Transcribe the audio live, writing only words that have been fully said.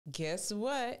Guess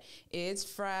what? It's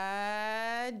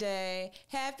Friday.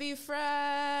 Happy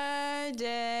Friday.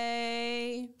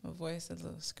 My voice is a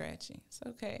little scratchy. It's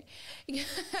okay.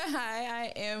 Hi,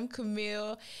 I am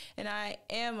Camille, and I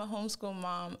am a homeschool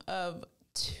mom of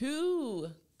 2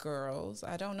 girls.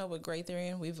 I don't know what grade they're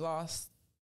in. We've lost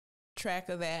track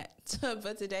of that.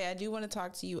 But today I do want to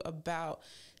talk to you about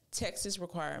Texas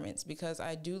requirements, because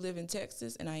I do live in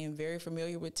Texas and I am very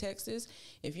familiar with Texas.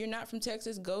 If you're not from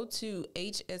Texas, go to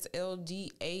hslda.org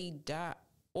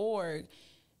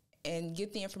and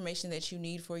get the information that you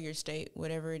need for your state,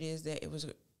 whatever it is that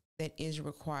is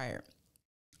required.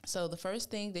 So the first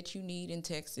thing that you need in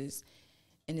Texas,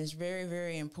 and is very,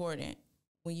 very important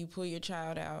when you pull your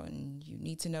child out, and you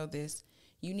need to know this,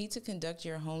 you need to conduct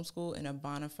your homeschool in a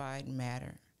bona fide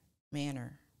manner.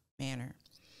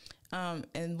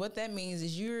 And what that means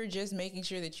is you're just making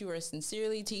sure that you are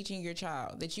sincerely teaching your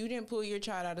child, that you didn't pull your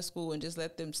child out of school and just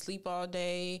let them sleep all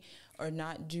day or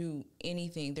not do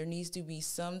anything. There needs to be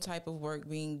some type of work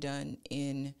being done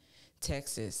in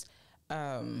Texas.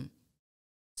 So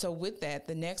with that,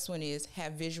 the next one is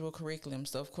have visual curriculum.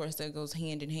 So, of course, that goes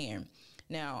hand in hand.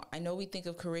 Now, I know we think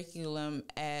of curriculum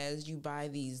as you buy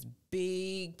these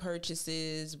big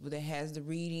purchases that has the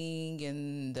reading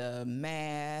and the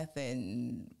math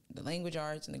and the language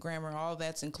arts and the grammar, all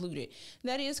that's included.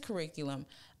 That is curriculum.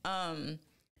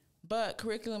 But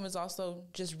curriculum is also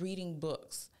just reading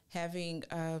books, having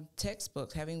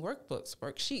textbooks, having workbooks,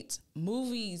 worksheets.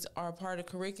 Movies are a part of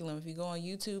curriculum. If you go on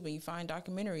YouTube and you find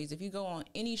documentaries, if you go on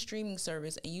any streaming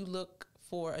service and you look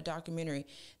for a documentary,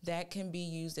 that can be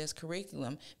used as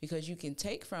curriculum, because you can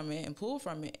take from it and pull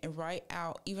from it and write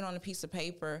out, even on a piece of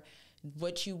paper,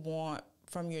 what you want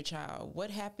from your child.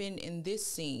 What happened in this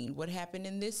scene? What happened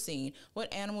in this scene?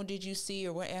 What animal did you see,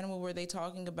 or what animal were they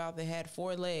talking about that had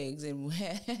 4 legs and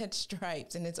had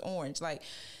stripes and it's orange? Like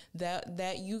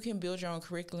that you can build your own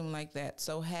curriculum like that.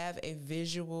 So have a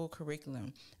visual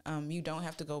curriculum. You don't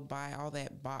have to go buy all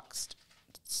that boxed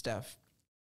stuff.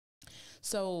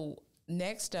 So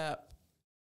next up,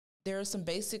 there are some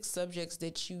basic subjects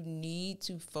that you need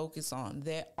to focus on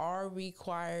that are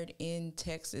required in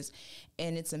Texas.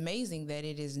 And it's amazing that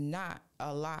it is not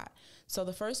a lot. So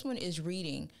the first one is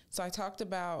reading. So I talked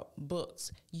about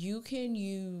books. You can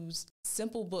use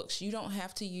simple books. You don't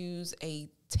have to use a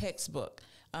textbook.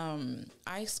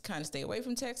 I kind of stay away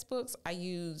from textbooks. I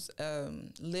use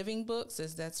living books,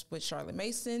 as that's what Charlotte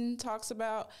Mason talks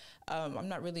about. I'm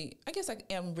not really, I guess I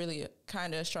am really a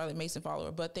kind of Charlotte Mason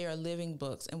follower, but they are living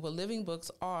books. And what living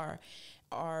books are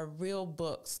real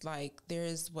books. Like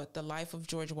there's The Life of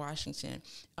George Washington.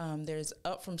 There's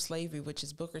Up From Slavery, which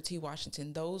is Booker T.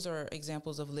 Washington. Those are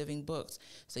examples of living books.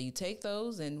 So you take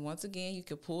those, and once again, you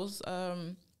could pull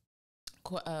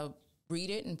read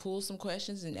it and pull some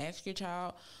questions and ask your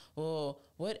child, well,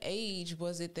 what age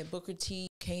was it that Booker T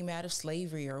came out of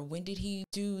slavery, or when did he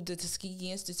do the Tuskegee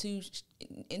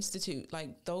Institute?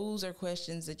 Like those are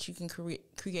questions that you can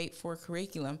create for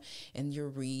curriculum, and you're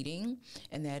reading,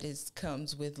 and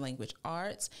comes with language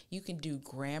arts. You can do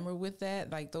grammar with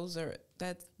that. Like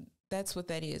that's what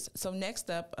that is. So next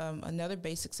up, another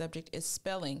basic subject is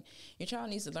spelling. Your child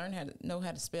needs to learn how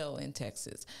to spell in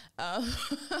Texas.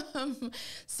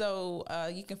 So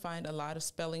you can find a lot of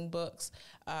spelling books.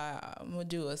 I'm going to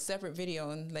do a separate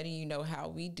video on letting you know how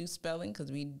we do spelling, because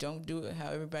we don't do it how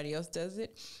everybody else does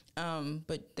it.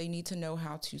 But they need to know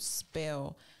how to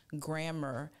spell,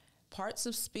 grammar, parts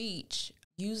of speech,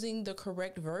 using the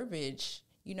correct verbiage.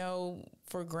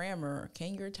 For grammar,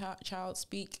 can your child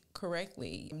speak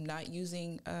correctly? Not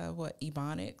using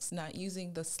ebonics, not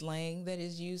using the slang that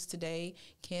is used today.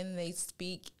 Can they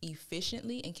speak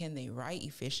efficiently, and can they write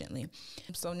efficiently?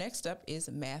 So next up is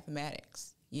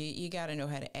mathematics. You got to know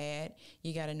how to add.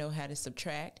 You got to know how to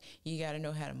subtract. You got to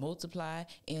know how to multiply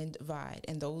and divide.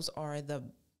 And those are the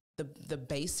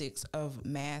basics of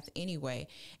math anyway.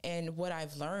 And what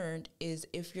I've learned is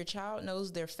if your child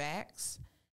knows their facts,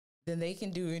 then they can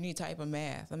do any type of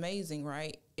math. Amazing,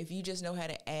 right? If you just know how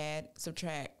to add,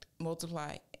 subtract,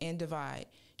 multiply, and divide,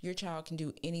 your child can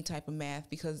do any type of math,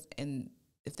 and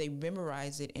if they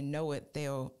memorize it and know it,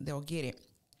 they'll get it.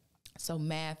 So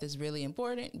math is really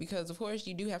important, because of course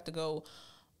you do have to go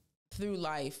through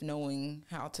life knowing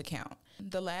how to count.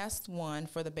 The last one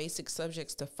for the basic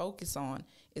subjects to focus on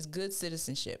is good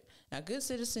citizenship. Now, good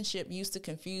citizenship used to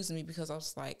confuse me, because I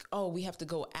was like, oh, we have to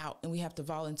go out and we have to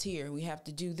volunteer and we have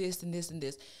to do this and this and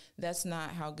this. That's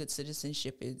not how good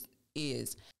citizenship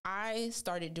is. I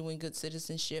started doing good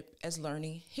citizenship as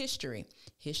learning history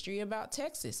about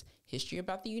Texas, history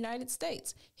about the United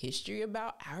States, history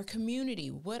about our community.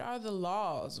 What are the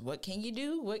laws? What can you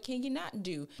do? What can you not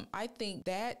do? I think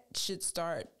that should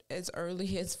start as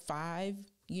early as 5.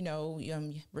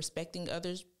 Respecting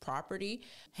others' property,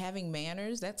 having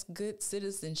manners, that's good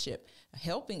citizenship.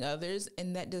 Helping others,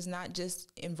 and that does not just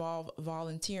involve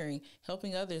volunteering.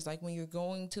 Helping others, like when you're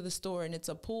going to the store and it's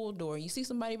a pool door, you see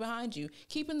somebody behind you,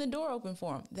 keeping the door open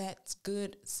for them. That's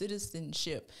good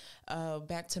citizenship.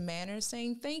 Back to manners,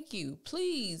 saying thank you,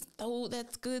 please. Oh,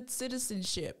 that's good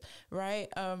citizenship, right?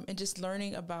 And just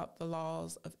learning about the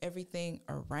laws of everything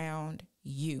around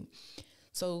you.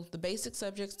 So the basic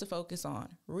subjects to focus on: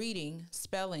 reading,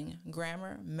 spelling,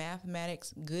 grammar,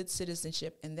 mathematics, good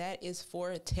citizenship, and that is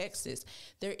for Texas.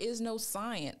 There is no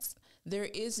science. There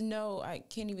is no, I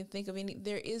can't even think of any,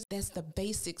 that's the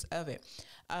basics of it.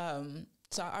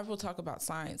 So I will talk about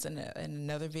science in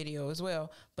another video as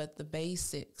well, but the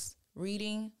basics: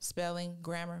 reading, spelling,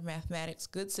 grammar, mathematics,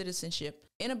 good citizenship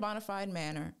in a bona fide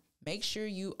manner. Make sure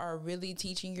you are really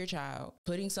teaching your child,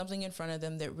 putting something in front of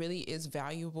them that really is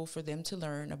valuable for them to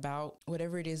learn about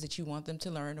whatever it is that you want them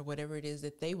to learn or whatever it is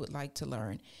that they would like to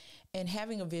learn. And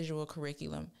having a visual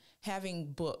curriculum,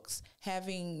 having books,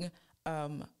 having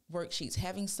worksheets,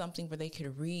 having something where they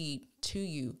could read to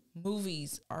you.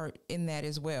 Movies are in that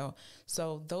as well.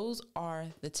 So those are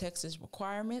the Texas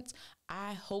requirements.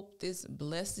 I hope this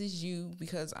blesses you,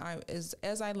 because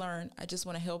as I learn, I just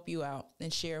want to help you out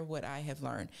and share what I have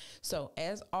learned. So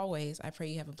as always, I pray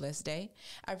you have a blessed day.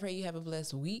 I pray you have a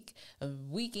blessed week, a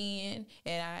weekend,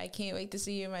 and I can't wait to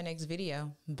see you in my next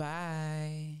video.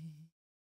 Bye.